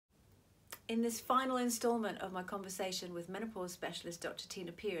In this final instalment of my conversation with menopause specialist Dr.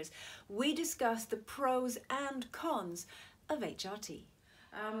 Tina Pearce, we discuss the pros and cons of HRT.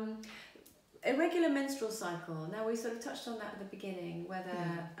 Irregular menstrual cycle. Now, we sort of touched on that at the beginning, whether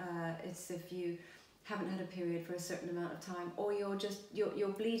it's if you haven't had a period for a certain amount of time, or your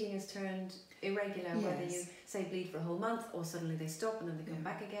bleeding has turned irregular, whether you say bleed for a whole month or suddenly they stop and then they come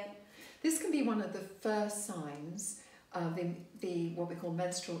back again. This can be one of the first signs of the what we call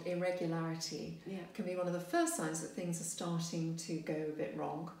menstrual irregularity. Can be one of the first signs that things are starting to go a bit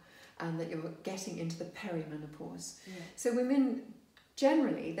wrong and that you're getting into the perimenopause. So women,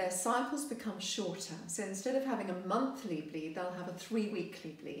 generally, their cycles become shorter. So instead of having a monthly bleed, they'll have a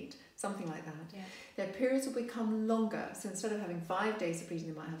 3-weekly bleed, something like that. Their periods will become longer. So instead of having 5 days of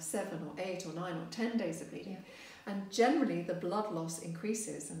bleeding, they might have 7 or 8 or 9 or 10 days of bleeding. And generally, the blood loss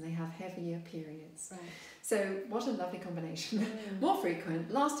increases and they have heavier periods. So what a lovely combination. More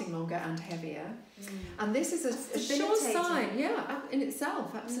frequent, lasting longer and heavier. And this is a sure sign, in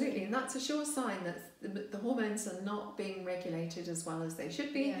itself, absolutely. And that's a sure sign that the hormones are not being regulated as well as they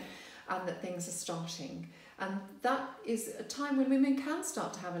should be, and that things are starting. And that is a time when women can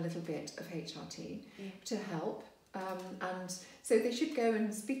start to have a little bit of HRT to help. And so they should go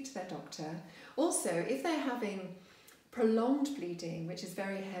and speak to their doctor. Also, if they're having prolonged bleeding, which is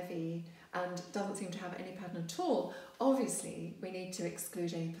very heavy and doesn't seem to have any pattern at all, obviously we need to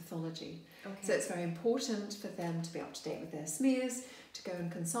exclude any pathology. So it's very important for them to be up to date with their smears, to go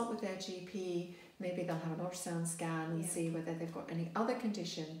and consult with their GP. Maybe they'll have an ultrasound scan and see whether they've got any other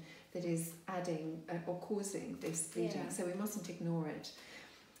condition that is adding or causing this bleeding. So we mustn't ignore it.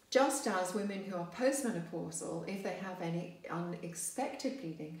 Just as women who are postmenopausal, if they have any unexpected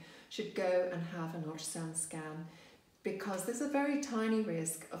bleeding, should go and have an ultrasound scan, because there's a very tiny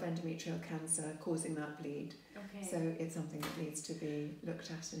risk of endometrial cancer causing that bleed. So it's something that needs to be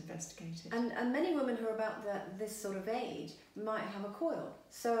looked at and investigated. And many women who are about this sort of age might have a coil.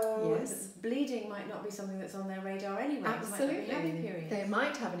 So bleeding might not be something that's on their radar anyway. Absolutely. They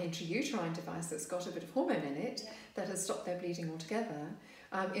might have an intrauterine device that's got a bit of hormone in it that has stopped their bleeding altogether.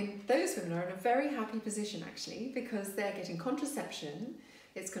 Those women are in a very happy position actually, because they're getting contraception,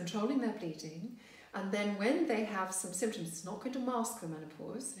 it's controlling their bleeding, and then when they have some symptoms, it's not going to mask the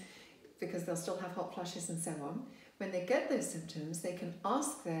menopause because they'll still have hot flushes and so on. When they get those symptoms, they can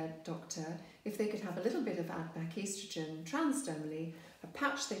ask their doctor if they could have a little bit of add-back estrogen transdermally, a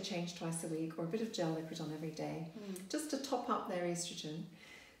patch they change twice a week, or a bit of gel they put on every day, just to top up their estrogen.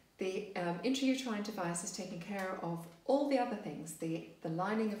 The intrauterine device is taking care of all the other things, the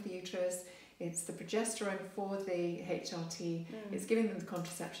lining of the uterus, it's the progesterone for the HRT, it's giving them the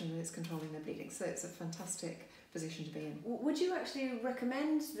contraception, and it's controlling their bleeding. So it's a fantastic position to be in. Would you actually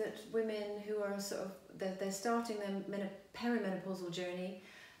recommend that women who are they're starting their perimenopausal journey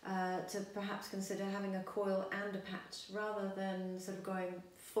to perhaps consider having a coil and a patch rather than sort of going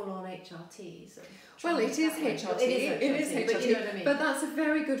full-on HRT? Well, it is HRT. It is HRT, but you know what I mean. But that's a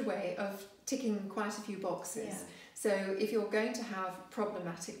very good way of ticking quite a few boxes. So if you're going to have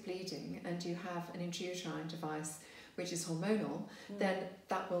problematic bleeding and you have an intrauterine device which is hormonal, then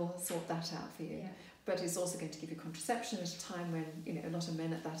that will sort that out for you. But it's also going to give you contraception at a time when, you know, a lot of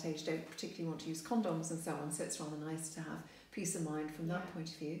men at that age don't particularly want to use condoms and so on, so it's rather nice to have peace of mind from that point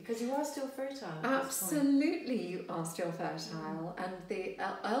of view. Because you are still fertile. Absolutely, you are still fertile. And the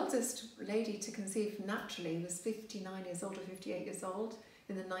eldest lady to conceive naturally was 59 years old or 58 years old.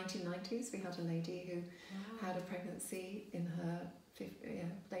 In the 1990s, we had a lady who had a pregnancy in her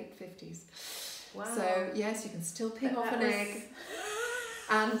late 50s. So yes, you can still ping off an egg.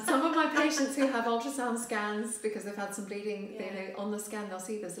 And some of my patients who have ultrasound scans, because they've had some bleeding, you know, on the scan they'll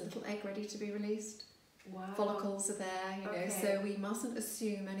see there's a little egg ready to be released. Follicles are there, you know, so we mustn't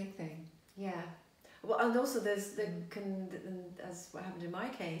assume anything. Well, and also there's as what happened in my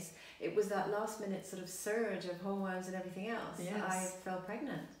case, it was that last minute sort of surge of hormones and everything else. I fell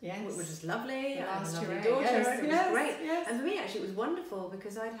pregnant, which was lovely. I had a lovely daughter. It was great. And for me, actually, it was wonderful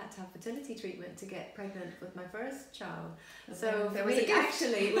because I'd had to have fertility treatment to get pregnant with my first child. So for me,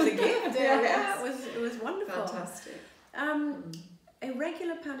 actually, it was a gift. It was wonderful. Fantastic.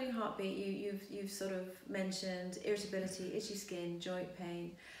 Irregular pounding heartbeat. You've sort of mentioned irritability, itchy skin, joint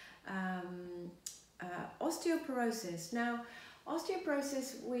pain. Osteoporosis. Now,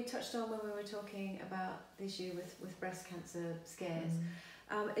 osteoporosis we touched on when we were talking about the issue with breast cancer scares.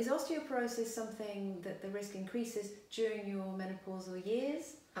 Is osteoporosis something that the risk increases during your menopausal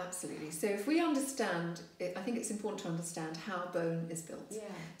years? Absolutely. So if we understand, I think it's important to understand how bone is built.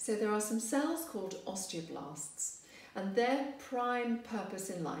 So there are some cells called osteoblasts, and their prime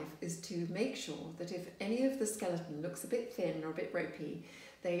purpose in life is to make sure that if any of the skeleton looks a bit thin or a bit ropey,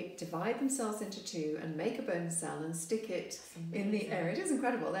 They divide themselves into two and make a bone cell and stick it in the area. It is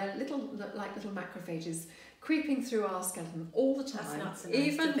incredible. They're little macrophages creeping through our skeleton all the time. That's not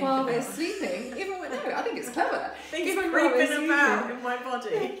even while we're sleeping. I think it's clever. Even while we're sleeping about in my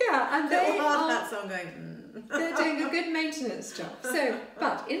body. Yeah, and they are. That's all going. They're doing a good maintenance job.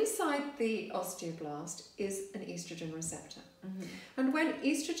 But inside the osteoblast is an estrogen receptor. Mm-hmm. And when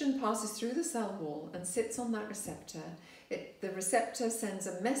estrogen passes through the cell wall and sits on that receptor, the receptor sends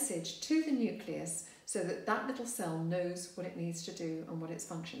a message to the nucleus so that little cell knows what it needs to do and what its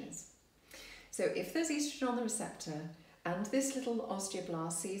function is. So if there's estrogen on the receptor and this little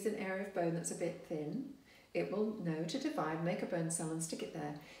osteoblast sees an area of bone that's a bit thin, it will know to divide, make a bone cell and stick it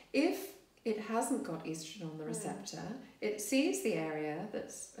there. If it hasn't got estrogen on the receptor, it sees the area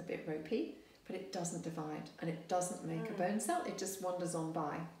that's a bit ropey, but it doesn't divide and it doesn't make a bone cell, it just wanders on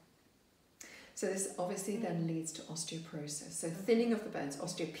by. So this obviously then leads to osteoporosis. So thinning of the bones,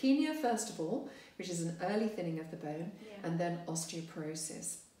 osteopenia first of all, which is an early thinning of the bone, and then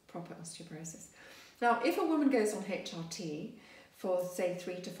osteoporosis, proper osteoporosis. Now, if a woman goes on HRT for say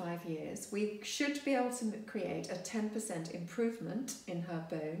 3 to 5 years, we should be able to create a 10% improvement in her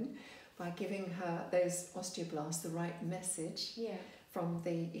bone by giving her those osteoblasts the right message from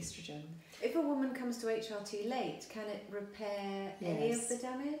the estrogen. If a woman comes to HRT late, can it repair any of the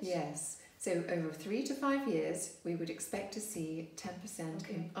damage? Yes. So over 3 to 5 years, we would expect to see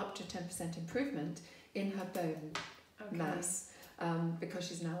 10%, up to 10% improvement in her bone mass. Because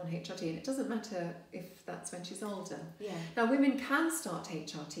she's now on HRT, and it doesn't matter if that's when she's older. Yeah. Now, women can start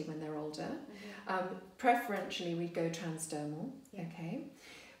HRT when they're older. Mm-hmm. Preferentially, we go transdermal. Yeah. Okay.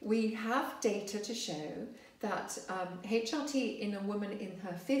 We have data to show that HRT in a woman in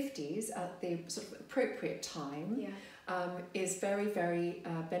her 50s at the sort of appropriate time is very, very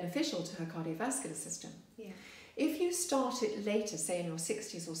beneficial to her cardiovascular system. Yeah. If you start it later, say in your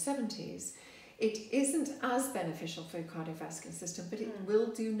 60s or 70s, it isn't as beneficial for your cardiovascular system, but it will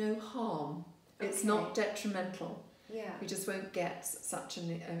do no harm. It's not detrimental. Yeah. You just won't get such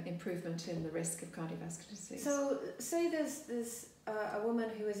an improvement in the risk of cardiovascular disease. So, say there's a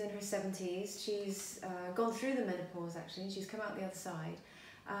woman who is in her 70s. She's gone through the menopause actually, and she's come out the other side.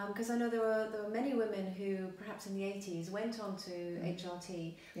 Because I know there were many women who, perhaps in the 80s, went on to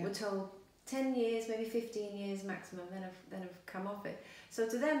HRT, were told 10 years, maybe 15 years maximum, then have come off it. So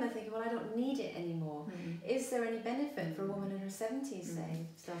to them, they're thinking, well, I don't need it anymore. Is there any benefit for a woman in her 70s, say,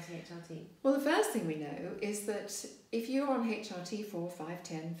 starting HRT? Well, the first thing we know is that if you're on HRT for 5,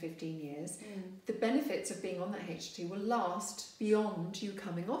 10, 15 years, the benefits of being on that HRT will last beyond you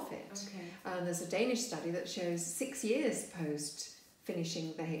coming off it. Okay. And there's a Danish study that shows 6 years post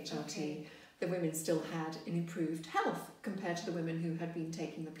finishing the HRT, the women still had an improved health compared to the women who had been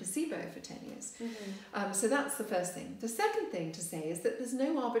taking the placebo for 10 years. So that's the first thing. The second thing to say is that there's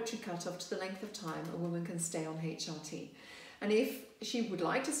no arbitrary cut-off to the length of time a woman can stay on HRT. And if she would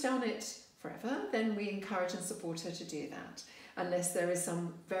like to stay on it forever, then we encourage and support her to do that, unless there is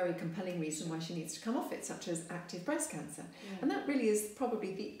some very compelling reason why she needs to come off it, such as active breast cancer. And that really is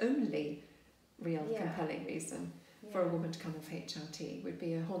probably the only real compelling reason for a woman to come off HRT, would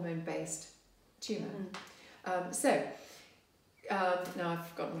be a hormone-based tumour. Now I've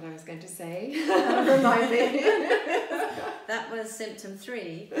forgotten what I was going to say. Remind me. That was symptom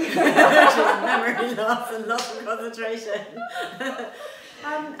 3, which is memory loss and loss of concentration.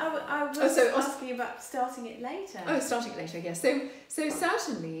 I was asking about starting it later. Oh, starting it later, yes. So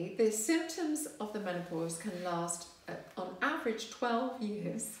certainly the symptoms of the menopause can last on average 12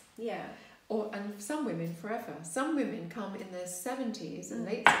 years. Yeah. And some women forever. Some women come in their 70s and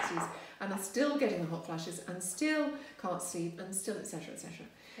late 60s and are still getting the hot flashes and still can't sleep and still etc. etc.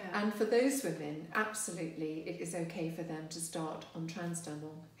 Yeah. And for those women, absolutely, it is okay for them to start on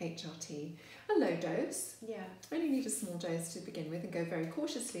transdermal HRT, a low dose. Yeah. Only need a small dose to begin with and go very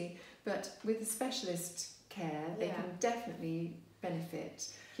cautiously, but with the specialist care, they can definitely benefit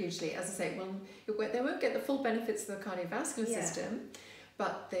hugely. As I say, they won't get the full benefits of the cardiovascular system,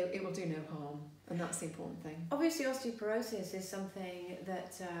 but it will do no harm, and that's the important thing. Obviously, osteoporosis is something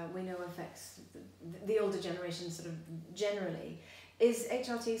that we know affects the older generation sort of generally. Is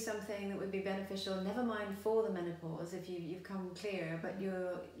HRT something that would be beneficial, never mind for the menopause, if you've come clear, but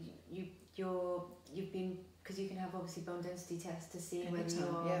you've been, because you can have obviously bone density tests to see whether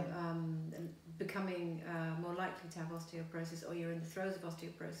you're becoming more likely to have osteoporosis or you're in the throes of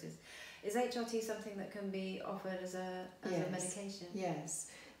osteoporosis. Is HRT something that can be offered as a medication? Yes,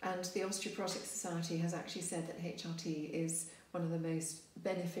 and the Osteoporotic Society has actually said that HRT is one of the most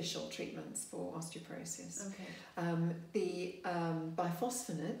beneficial treatments for osteoporosis. Okay. The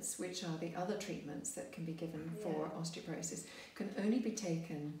biphosphonates, which are the other treatments that can be given for osteoporosis, can only be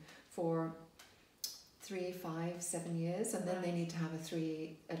taken for 3, 5, 7 years, and then they need to have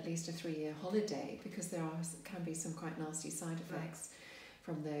at least a 3-year holiday, because there can be some quite nasty side effects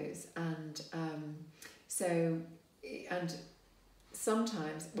from those. And and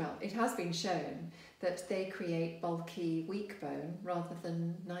sometimes, well, it has been shown that they create bulky, weak bone rather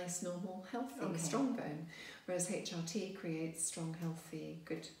than nice, normal, healthy, strong bone, whereas HRT creates strong, healthy,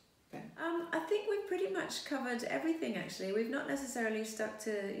 good bone. I think we've pretty much covered everything, actually. We've not necessarily stuck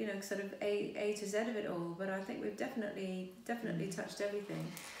to, sort of A to Z of it all, but I think we've definitely touched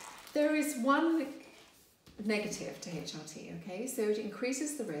everything. There is one negative to HRT, okay? So it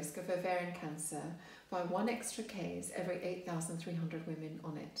increases the risk of ovarian cancer by 1 extra case every 8,300 women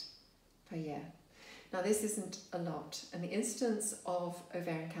on it per year. Now, this isn't a lot, and the incidence of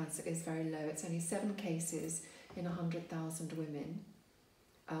ovarian cancer is very low. It's only 7 cases in 100,000 women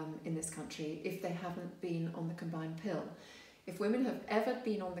in this country if they haven't been on the combined pill. If women have ever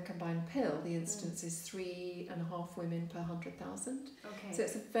been on the combined pill, the incidence is 3.5 women per 100,000. Okay. So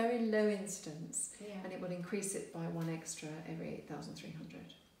it's a very low incidence, and it will increase it by 1 extra every 8,300.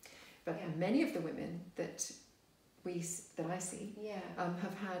 But many of the women that I see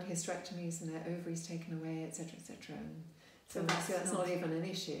have had hysterectomies and their ovaries taken away, etc., etc. So that's not even an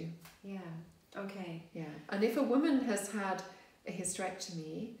issue. Yeah. Okay. Yeah. And if a woman has had a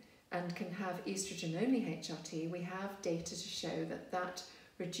hysterectomy and can have estrogen-only HRT, we have data to show that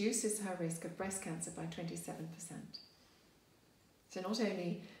reduces her risk of breast cancer by 27%. So not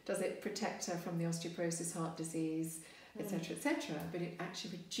only does it protect her from the osteoporosis, heart disease, etc., etc., but it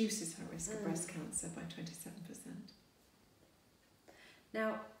actually reduces her risk of breast cancer by 27%.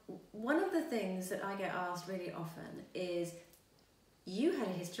 Now, one of the things that I get asked really often is, you had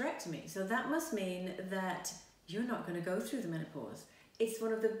a hysterectomy, so that must mean that you're not going to go through the menopause. It's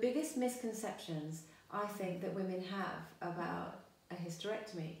one of the biggest misconceptions I think that women have about a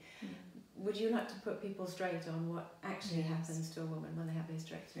hysterectomy. Would you like to put people straight on what actually happens to a woman when they have a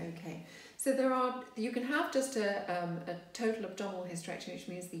hysterectomy? Okay, so you can have just a total abdominal hysterectomy, which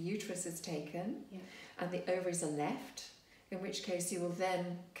means the uterus is taken and the ovaries are left, in which case you will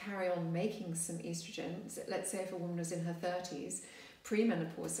then carry on making some estrogen. So let's say if a woman was in her 30s,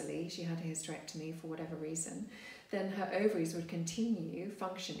 premenopausally, she had a hysterectomy for whatever reason, then her ovaries would continue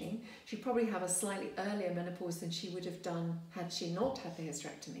functioning. She'd probably have a slightly earlier menopause than she would have done had she not had the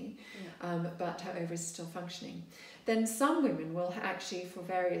hysterectomy, but her ovaries are still functioning. Then some women will actually, for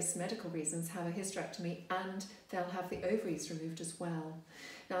various medical reasons, have a hysterectomy and they'll have the ovaries removed as well.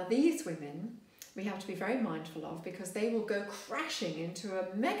 Now, these women we have to be very mindful of, because they will go crashing into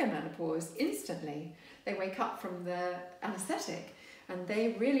a mega menopause instantly. They wake up from the anaesthetic, and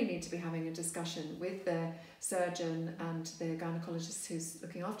they really need to be having a discussion with the surgeon and the gynecologist who's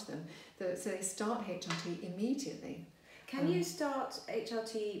looking after them. So they start HRT immediately. Can you start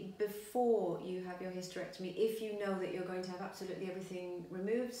HRT before you have your hysterectomy if you know that you're going to have absolutely everything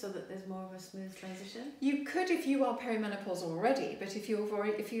removed, so that there's more of a smooth transition? You could if you are perimenopausal already, but if you're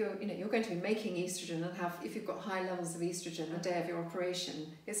going to be making estrogen and if you've got high levels of estrogen the day of your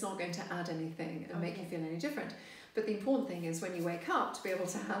operation, it's not going to add anything and make you feel any different. But the important thing is when you wake up to be able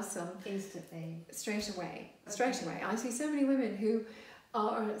to have some instantly, straight away. I see so many women who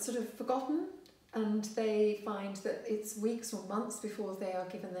are sort of forgotten, and they find that it's weeks or months before they are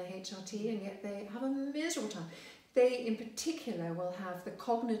given their HRT, and yet they have a miserable time. They in particular will have the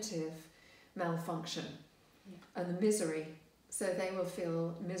cognitive malfunction and the misery, so they will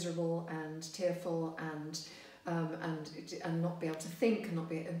feel miserable and tearful and not be able to think,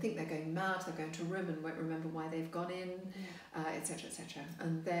 and think they're going mad. They'll go into a room and won't remember why they've gone in, etc., etc.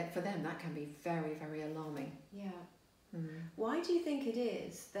 And for them that can be very, very alarming. Yeah. Why do you think it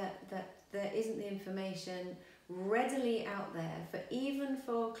is that there isn't the information readily out there even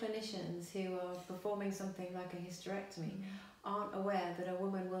for clinicians who are performing something like a hysterectomy, aren't aware that a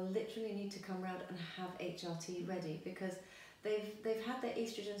woman will literally need to come round and have HRT ready because they've had their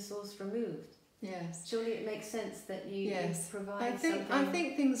estrogen source removed? Yes. Surely it makes sense that you provide something. I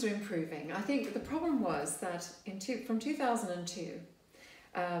think things are improving. I think the problem was that from 2002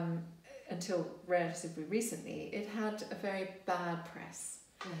 until relatively recently, it had a very bad press.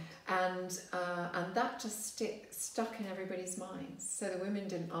 And that just stuck in everybody's minds. So the women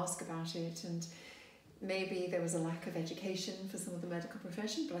didn't ask about it, and maybe there was a lack of education for some of the medical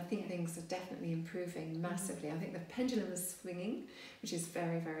profession, but I think things are definitely improving massively. I think the pendulum is swinging, which is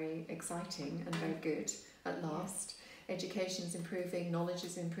very, very exciting and very good at last. education is improving, knowledge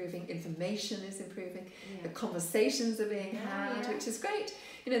is improving, information is improving, the conversations are being had, which is great.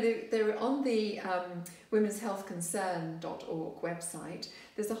 You know, they're on the womenshealthconcern.org website.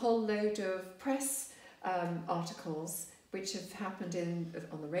 There's a whole load of press articles which have happened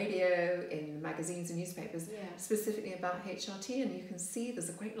on the radio, in magazines and newspapers, specifically about HRT, and you can see there's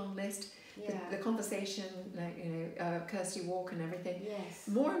a great long list. The conversation, like, you know, Kirsty Walk and everything.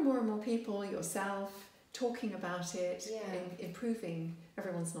 More and more people, yourself, talking about it, improving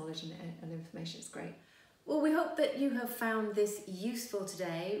everyone's knowledge and information. It's great. Well, we hope that you have found this useful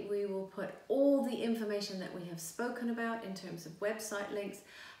today. We will put all the information that we have spoken about in terms of website links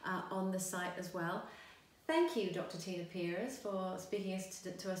on the site as well. Thank you, Dr. Tina Piers, for speaking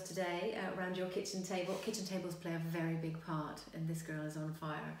to us today around your kitchen table. Kitchen tables play a very big part in This Girl Is On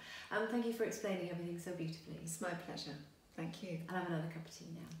Fire. Thank you for explaining everything so beautifully. It's my pleasure. Thank you. I'll have another cup of tea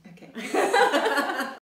now. Okay.